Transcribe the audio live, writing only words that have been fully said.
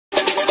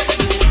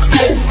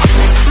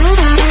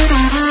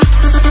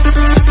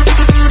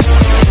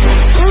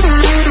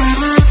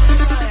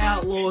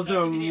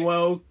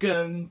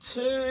welcome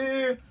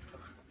to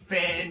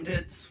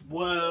Bandit's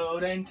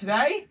World, and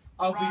today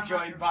I'll be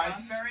joined by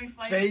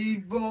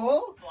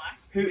Speedball,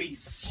 who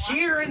is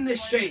shearing the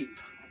sheep.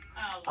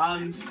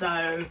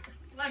 So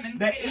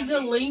there is a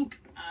link,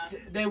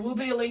 there will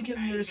be a link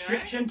in the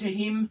description to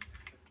him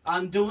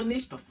doing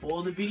this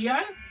before the video.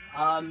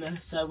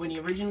 So when he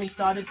originally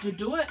started to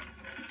do it,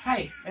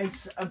 hey,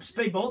 it's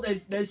Speedball,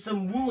 there's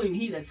some wool in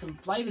here, there's some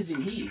flavours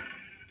in here.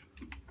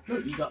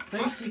 Look, you got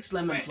 36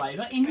 lemon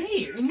flavour in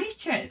here, in this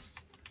chest.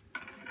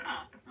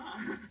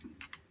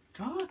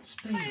 God,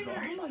 Speedball,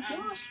 oh my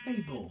gosh,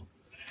 Speedball.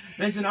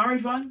 There's an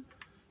orange one.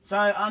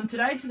 So,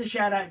 today to the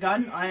shout out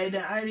gun, I had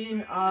added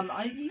in,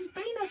 he's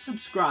been a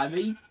subscriber.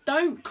 He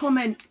don't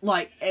comment,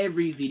 like,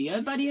 every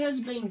video, but he has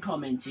been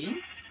commenting.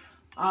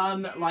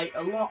 Like,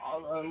 a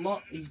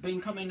lot, he's been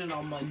commenting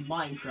on my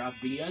Minecraft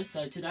videos.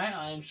 So today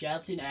I am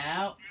shouting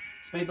out,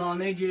 Speedball, I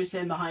need you to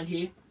stand behind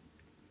here.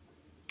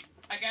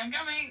 Okay, I'm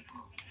coming.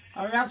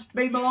 Hurry up,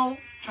 Speedball.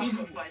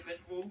 Chocolate flavoured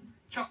wool.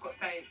 Chocolate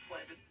flavoured wool.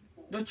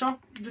 The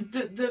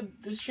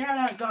shout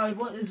out guy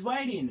is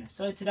waiting.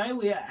 So today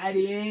we are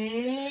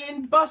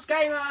adding Boss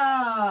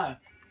Gamer.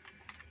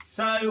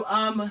 So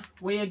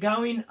we are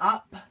going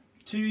up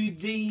to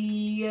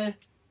the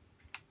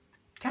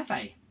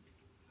cafe.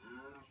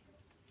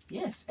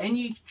 Yes, and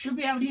you should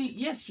be able to hear.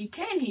 Yes, you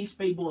can hear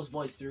Speedball's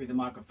voice through the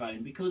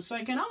microphone because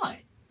so can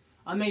I.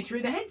 I mean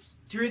through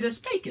the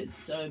speakers.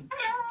 So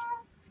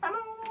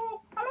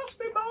hello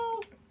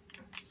Speedball.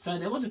 So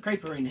there was a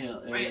creeper in here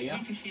earlier.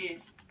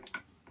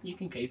 You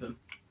can keep him.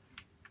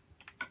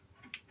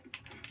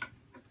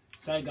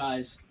 So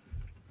guys,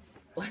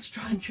 let's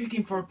try and trick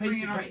him for a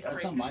piece of bread.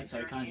 It's on mic, so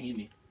he can't hear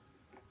me.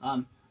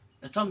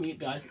 It's on mute,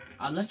 guys.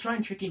 Let's try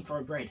and trick him for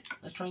a bread.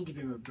 Let's try and give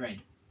him a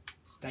bread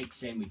steak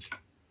sandwich.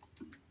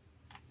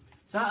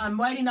 So I'm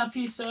waiting up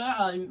here, sir.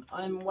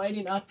 I'm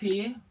waiting up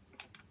here.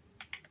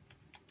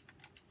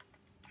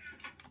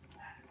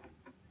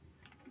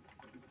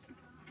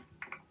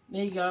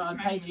 There you go. I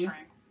paid you.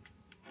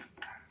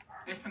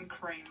 There's some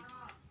cream.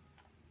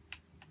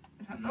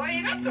 No.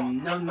 That's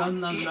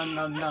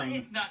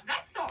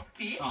not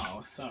fish.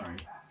 Oh, sorry.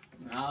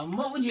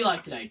 What would you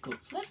like today, Cook?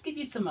 Let's give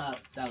you some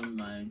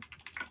salmon.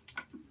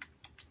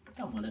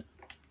 Don't want it.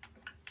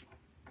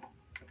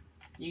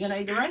 You gonna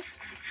eat the rest?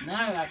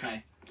 No?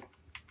 Okay.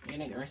 You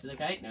gonna eat the rest of the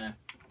cake? No.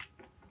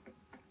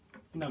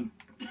 No.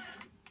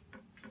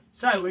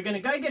 So, we're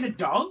gonna go get a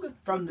dog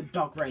from the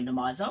dog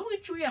randomizer,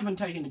 which we haven't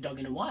taken a dog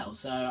in a while,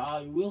 so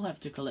I will have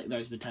to collect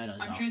those potatoes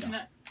after. I'm choosing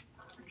it.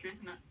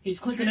 He's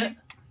clicking it.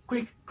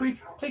 Quick, click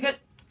it.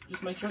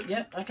 Just make sure.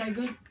 Yep, okay,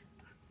 good.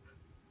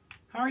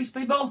 Hurry,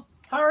 Speedball.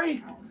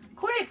 Hurry.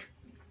 Quick.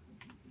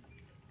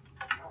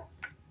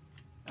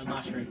 A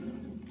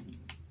mushroom.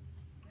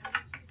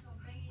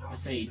 A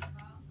seed.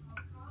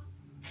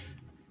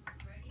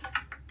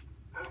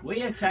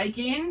 We are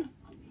taking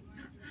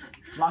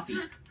Fluffy.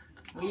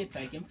 We are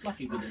taking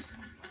Fluffy with us.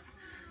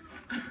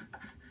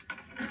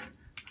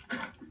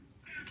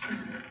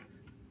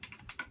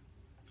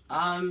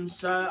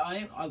 So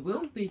I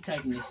will be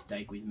taking this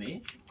steak with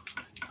me.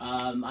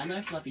 I know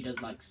Fluffy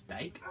does like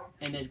steak,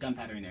 and there's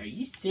gunpowder in there. Are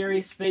you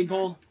serious,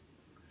 Speedball?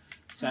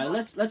 So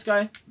let's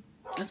go.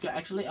 Let's go.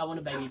 Actually, I want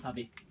a baby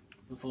puppy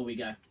before we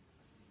go.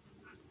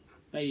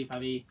 Baby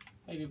puppy.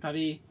 Baby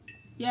puppy.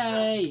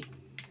 Yay!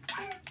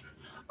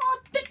 Oh,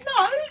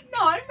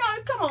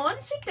 no, come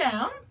on, sit down.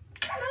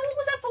 No, what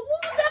was that for?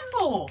 What was that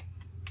for?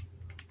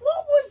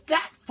 What was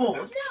that for?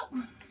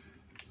 Now,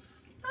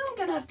 I'm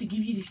going to have to give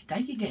you this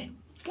steak again.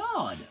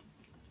 God.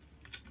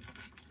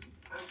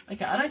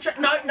 Okay, I don't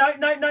no. No, I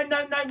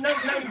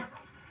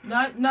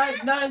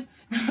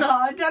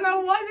don't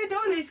know why they're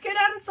doing this. Get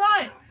out of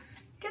sight.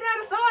 Get out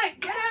of sight.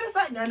 Get out of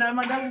sight. No,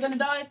 my dog's going to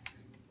die.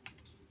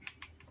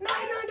 No,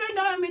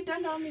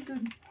 I'm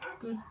good.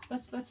 Good.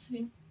 Let's see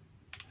him.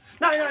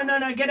 No,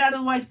 get out of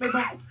the way,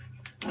 Speedball.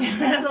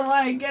 Get out of the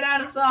way, get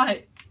out of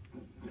sight.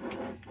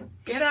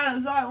 Get out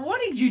of sight.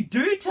 What did you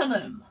do to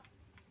them?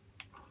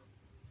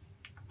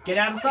 Get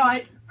out of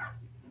sight.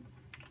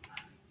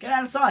 Get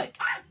out of sight.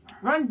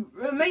 Run,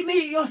 meet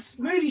me at your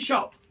smoothie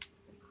shop.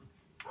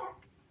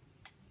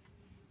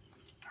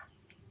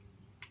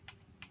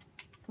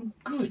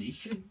 Good, he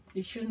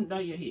shouldn't know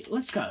you're here.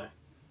 Let's go.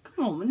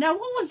 Come on, now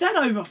what was that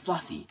over,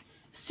 Fluffy?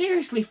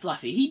 Seriously,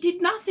 Fluffy, he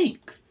did nothing.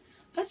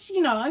 That's,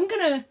 I'm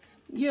gonna...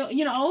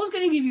 I was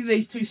going to give you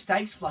these 2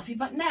 steaks, Fluffy,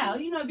 but now,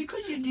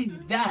 because you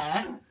did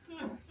that,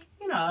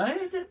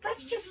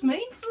 that's just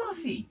mean,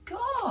 Fluffy.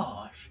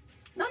 Gosh.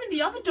 None of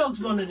the other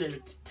dogs wanted to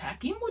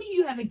attack him. What do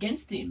you have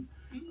against him?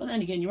 Well,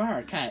 then again, you are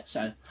a cat,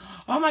 so...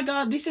 Oh, my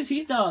God, this is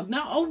his dog.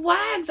 No, oh,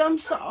 Wags,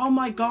 oh,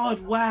 my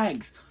God,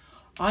 Wags.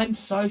 I'm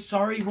so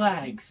sorry,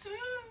 Wags.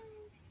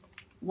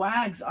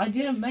 Wags, I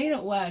didn't mean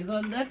it, Wags.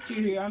 I left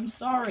you here. I'm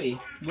sorry.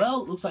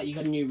 Well, looks like you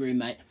got a new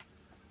roommate.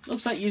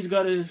 Looks like you've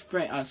got a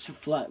friend.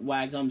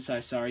 Wags, I'm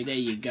so sorry. There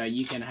you go.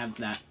 You can have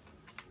that.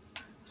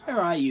 Where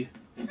are you?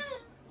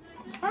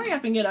 Hurry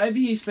up and get over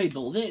here,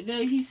 Speedball.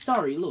 He's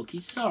sorry. Look,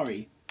 he's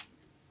sorry.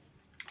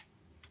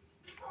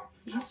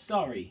 He's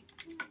sorry.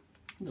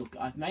 Look,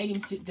 I've made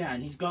him sit down.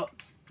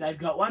 They've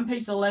got one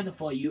piece of leather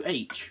for you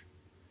each.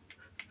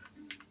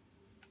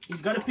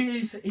 He's got a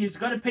piece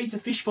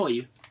of fish for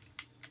you.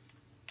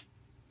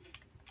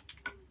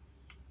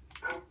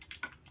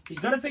 He's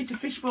got a piece of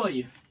fish for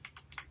you.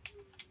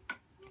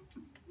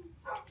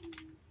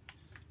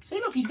 See,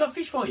 look, he's got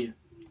fish for you.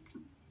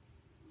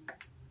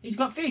 He's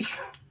got fish.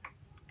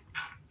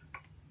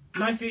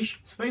 No fish.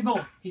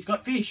 Speedball. He's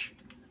got fish.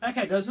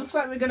 Okay, guys, looks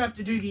like we're going to have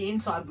to do the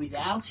inside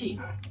without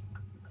him.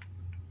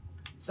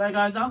 So,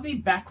 guys, I'll be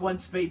back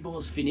once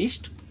Speedball's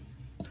finished.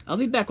 I'll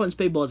be back once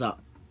Speedball's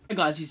up. Hey,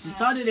 guys, he's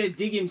decided to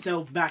dig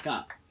himself back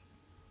up.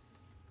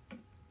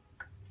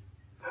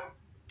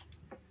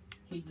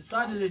 He's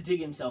decided to dig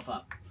himself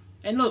up.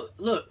 And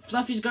look,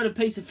 Fluffy's got a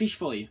piece of fish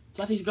for you.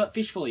 Fluffy's got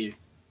fish for you.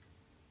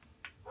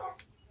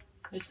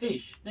 There's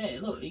fish. There,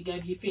 look, he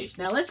gave you fish.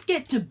 Now, let's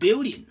get to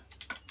building.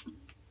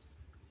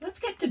 Let's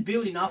get to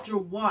building after a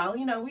while.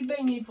 You know, we've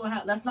been here for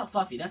how... That's not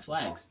Fluffy, that's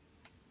Wags.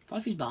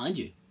 Fluffy's behind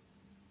you.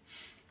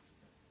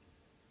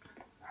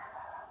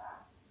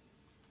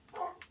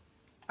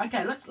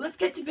 Okay, let's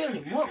get to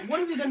building. What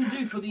are we going to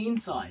do for the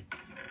inside?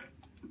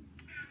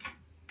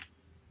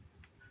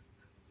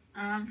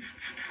 Come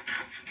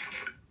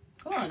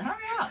on,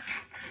 hurry up.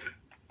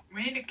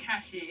 We need a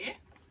cashier.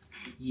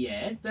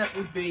 Yes, that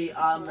would be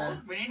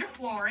we need a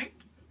flooring.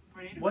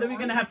 What are we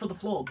going to have for the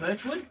floor?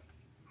 Birchwood?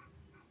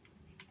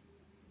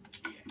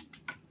 Yeah.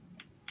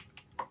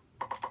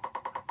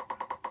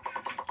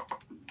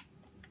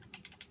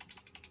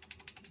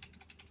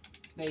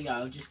 There you go.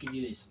 I'll just give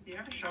you this. Do you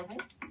have a shovel?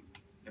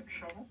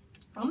 Shovel?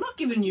 I'm not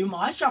giving you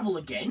my shovel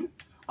again.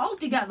 I'll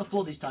dig out the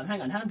floor this time.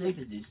 Hang on, how deep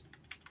is this?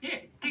 Yeah,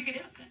 dig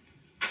it out then.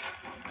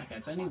 Okay,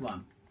 it's only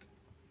one.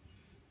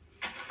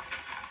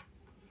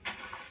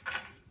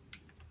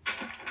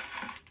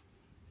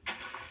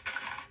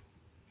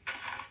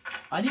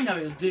 I didn't know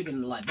he was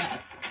digging it like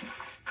that.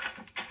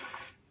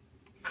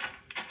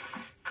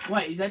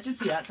 Wait, is that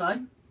just the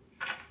outside?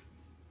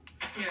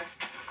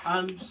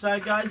 Yeah. So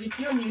guys, if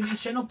you're new to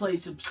this channel,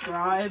 please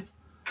subscribe.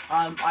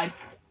 I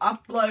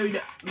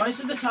upload, most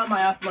of the time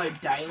I upload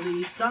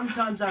daily.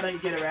 Sometimes I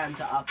don't get around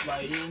to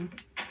uploading.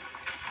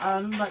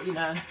 But you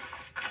know,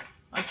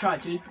 I try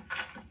to.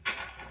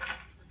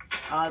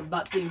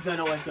 But things don't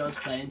always go as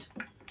planned.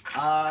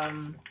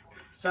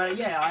 So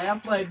yeah, I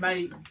upload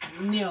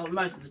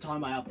most of the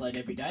time I upload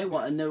every day.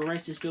 What, and the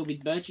rest is filled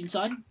with birch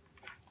inside?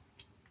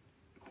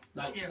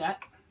 Like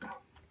that.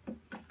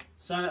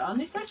 So,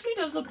 this actually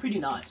does look pretty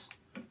nice.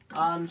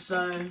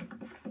 So...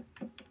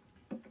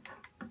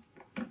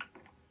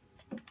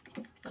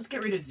 Let's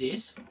get rid of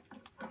this.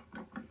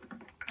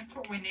 That's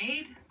what we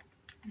need.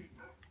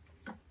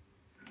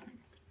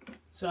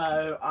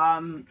 So,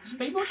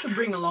 Speedball should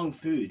bring along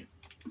food.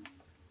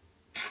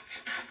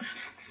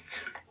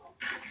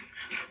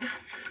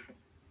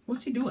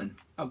 What's he doing?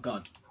 Oh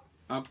god.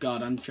 Oh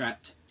god, I'm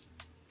trapped.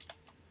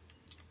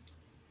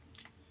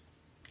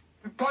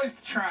 We're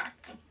both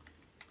trapped.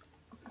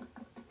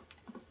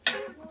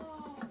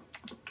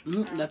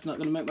 That's not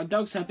going to make my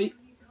dogs happy.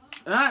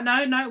 Ah,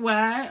 no,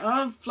 wait.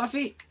 Oh,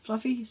 Fluffy.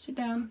 Fluffy, sit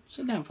down.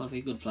 Sit down,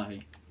 Fluffy. Good,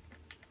 Fluffy.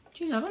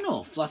 Jeez, I don't know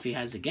what Fluffy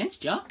has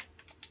against ya.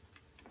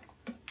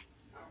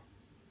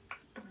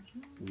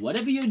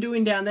 Whatever you're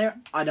doing down there,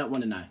 I don't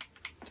want to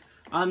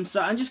know.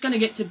 So I'm just going to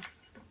get to...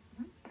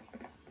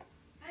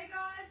 Hey,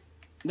 guys.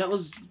 That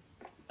was,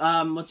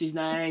 what's his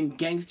name?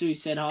 Gangster who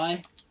said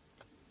hi.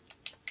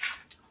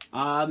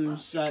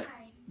 So...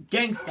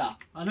 Gangster.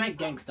 I meant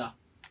gangster.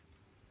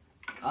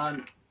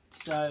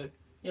 So,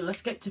 yeah,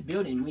 let's get to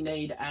building. We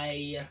need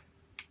a...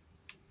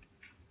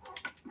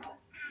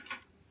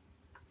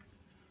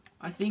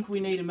 I think we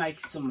need to make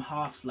some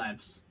half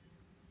slabs.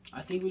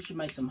 I think we should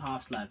make some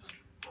half slabs.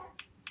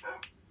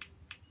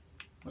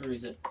 Where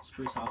is it?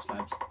 Spruce half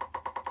slabs.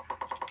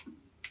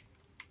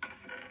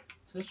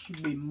 So this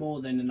should be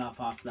more than enough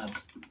half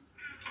slabs.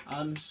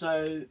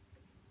 So...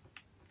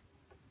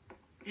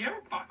 Do you have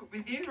a bucket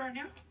with you right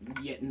now?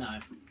 Yeah, no.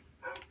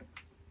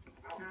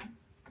 No.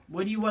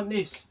 Where do you want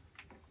this?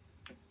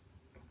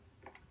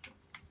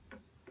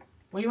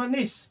 Where do you want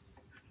this?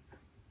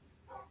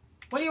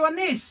 Where do you want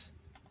this?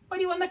 Where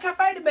do you want the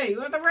cafe to be?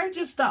 Where the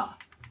register?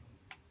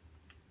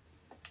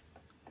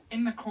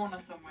 In the corner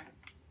somewhere.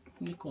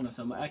 In the corner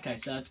somewhere. Okay,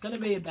 so it's going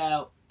to be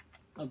about...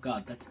 Oh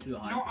god, that's too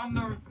high. Not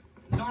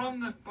on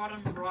the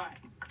bottom right.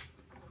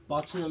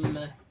 Bottom...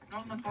 Not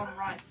on the bottom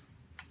right.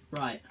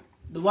 Right.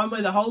 The one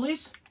where the hole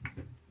is?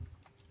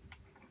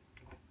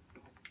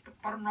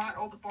 Bottom right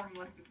or the bottom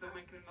left, if they're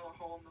making another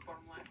hole in the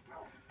bottom left.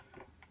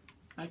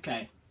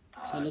 Okay.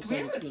 So it looks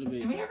like it's going to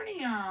be... Do we have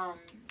any,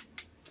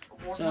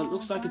 So it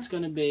looks like it's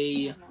going to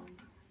be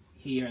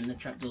here and the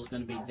trapdoor's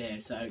going to be there.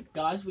 So,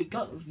 guys, we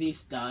got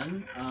this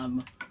done.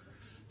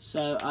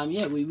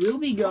 Yeah, we will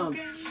be going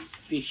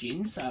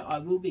fishing. So I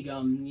will be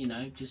going, you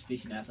know, just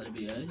fishing outside of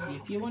videos.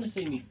 If you want to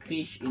see me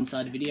fish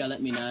inside the video,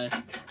 let me know.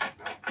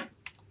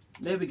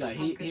 There we go.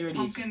 Here it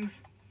is.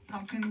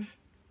 Pumpkins.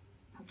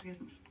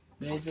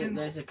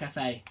 There's a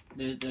cafe.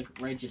 The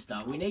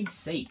register. We need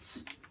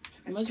seats.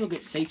 You might as well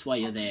get seats while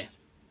you're there.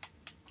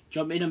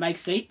 you want me to make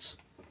seats?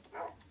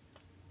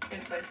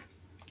 Yes, please.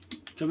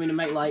 Do you want me to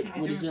make, like,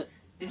 what is it?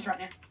 This right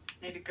now.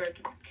 Need to go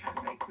to the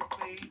cafe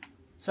quickly.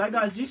 So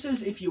guys, this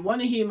is, if you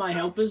want to hear my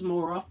helpers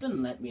more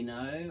often, let me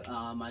know.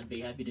 I'd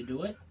be happy to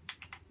do it.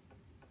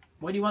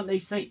 Where do you want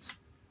these seats?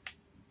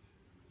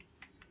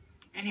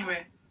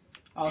 Anywhere.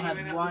 I'll Anywhere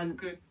have that one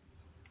looks good.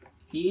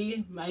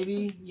 here,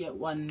 maybe. Yeah,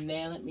 one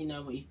there. Let me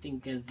know what you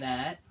think of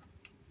that.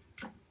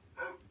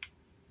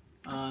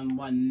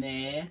 One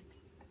there.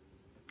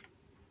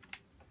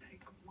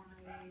 Take one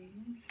of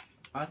these.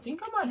 I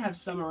think I might have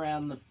some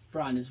around the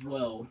front as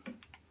well.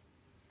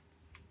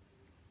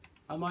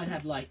 I might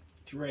have like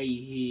 3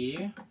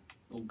 here.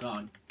 Oh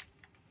god.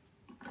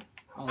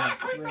 I'll have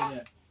 3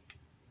 there.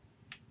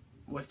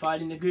 We're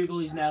fighting the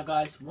Googlies now,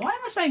 guys. Why am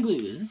I saying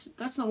Googlies?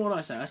 That's not what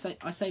I say.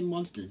 I say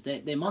monsters.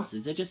 They're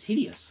monsters. They're just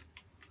hideous.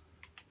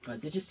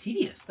 Guys, they're just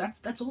hideous.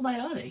 That's all they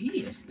are. They're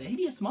hideous. They're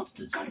hideous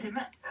monsters. God damn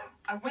it.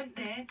 I went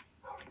there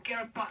to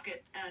get a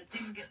bucket and I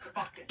didn't get the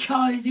bucket.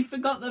 Guys, he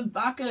forgot the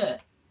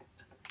bucket.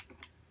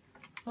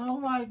 Oh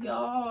my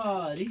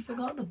god, he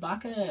forgot the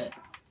bucket.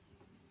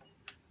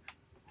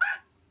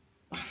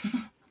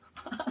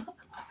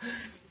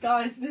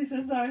 Guys, this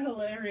is so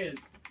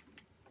hilarious.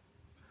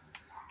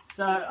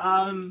 So,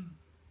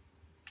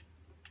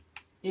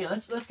 yeah,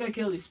 let's go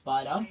kill this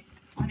spider.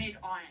 I need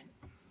iron.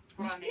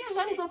 What I need. Yeah, it's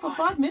only is gone for iron.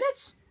 5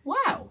 minutes?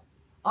 Wow.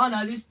 Oh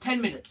no, this is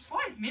 10 minutes.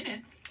 5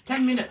 minutes?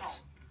 10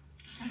 minutes.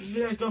 This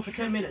video's gone for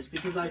 10 minutes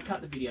because I cut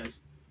the videos.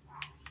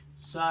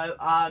 So,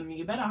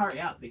 you better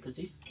hurry up because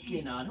this,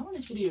 you know, I don't want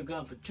this video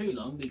going for too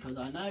long because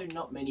I know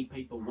not many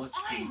people watch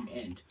to the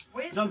end.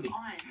 Where's Zombie. the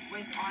iron?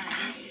 Where's iron?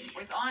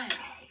 Where's iron?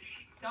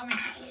 Tell me,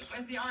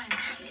 where's the iron?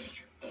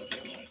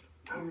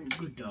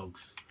 Good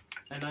dogs.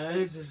 And I know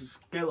there's a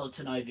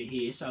skeleton over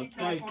here, so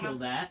go kill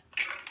that.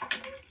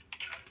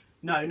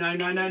 No, you're not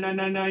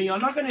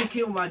going to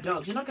kill my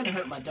dogs. You're not going to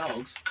hurt my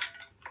dogs.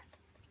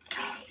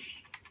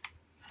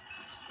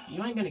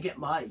 You ain't gonna get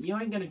my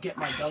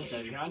dogs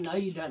over here. I know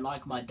you don't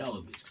like my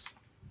dogs.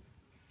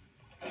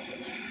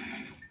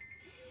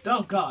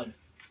 Oh god.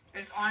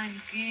 There's iron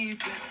gear,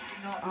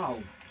 but not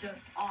just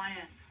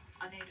iron.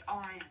 I need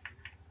iron.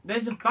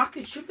 There's a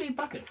bucket. Should be a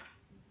bucket.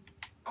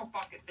 Oh,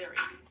 bucket, there it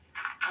is.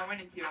 I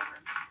went into your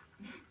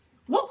room.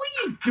 What were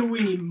you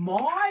doing in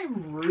my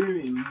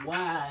room?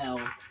 Wow.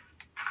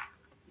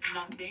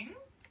 Nothing.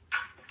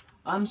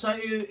 So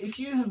if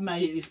you have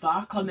made it this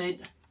far,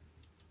 comment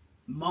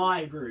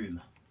my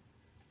room.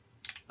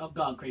 Oh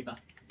god, creeper.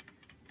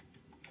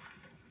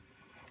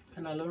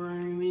 Can I lure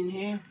him in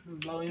here and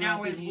blow him Now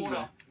up in where's here?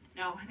 water?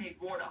 Yeah. Now I need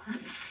water.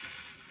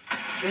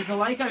 There's a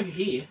lake over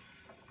here.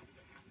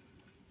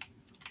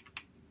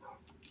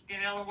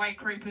 Get out of the way,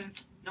 creepers.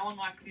 No one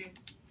likes you.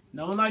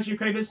 No one likes you,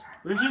 creepers.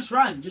 We'll just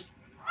run. Just.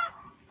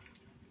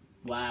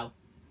 Wow.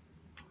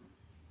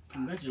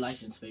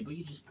 Congratulations, people.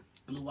 You just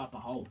blew up a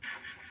hole.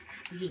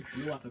 You just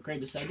blew up a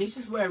creeper. So this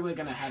is where we're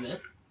gonna have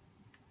it.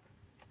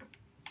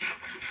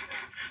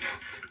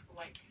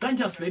 Like, Don't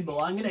tell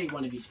Speedball. I'm gonna eat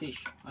one of his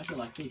fish. I feel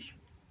like fish.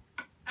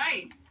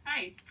 hey!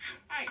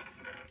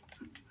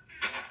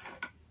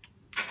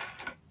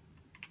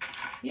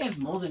 He has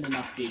more than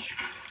enough fish.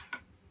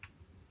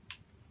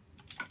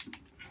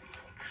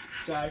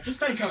 So just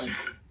don't tell him.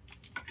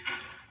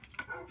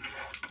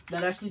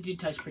 That actually did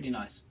taste pretty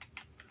nice.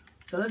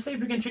 So let's see if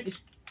we can trick this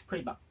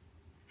creeper.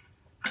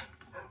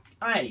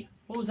 Hey,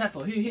 what was that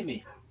for? Who hit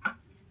me?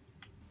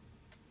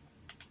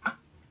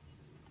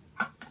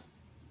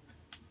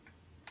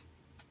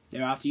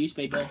 They're after you,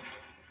 Speedball.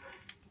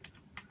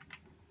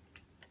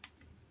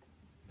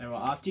 They're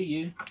after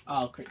you.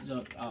 Oh,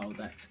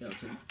 that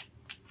skeleton.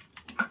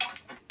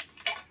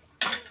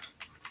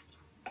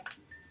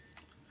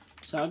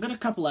 So I've got a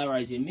couple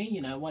arrows in me,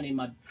 you know, one in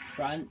my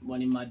front,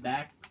 one in my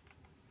back,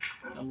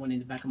 and one in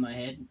the back of my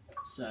head.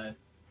 So,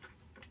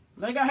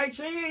 Lego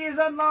HCE is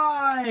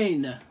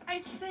online!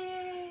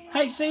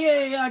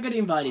 HCE, I got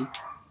invited.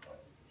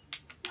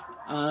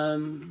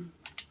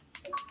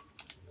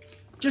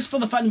 Just for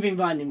the fun of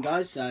inviting him,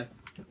 guys, so,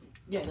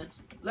 yeah,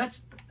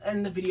 let's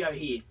end the video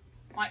here.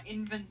 My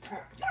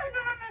inventory. No.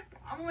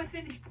 I'm almost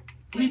finished.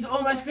 He's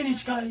almost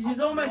finished, guys, he's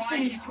almost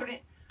finished.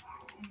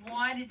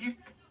 Why did you...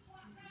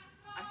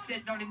 I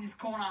said not in this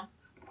corner.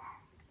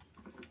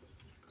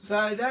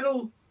 So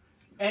that'll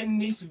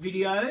end this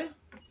video.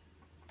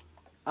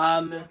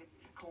 Not in this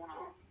corner.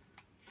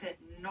 Said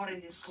not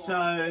in this corner.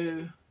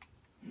 So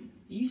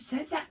you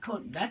said that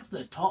that's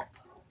the top.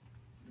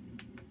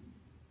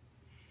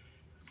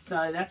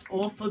 So that's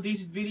all for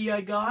this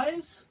video,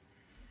 guys.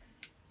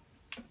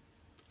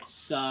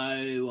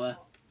 So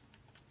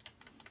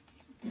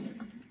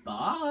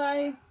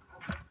bye.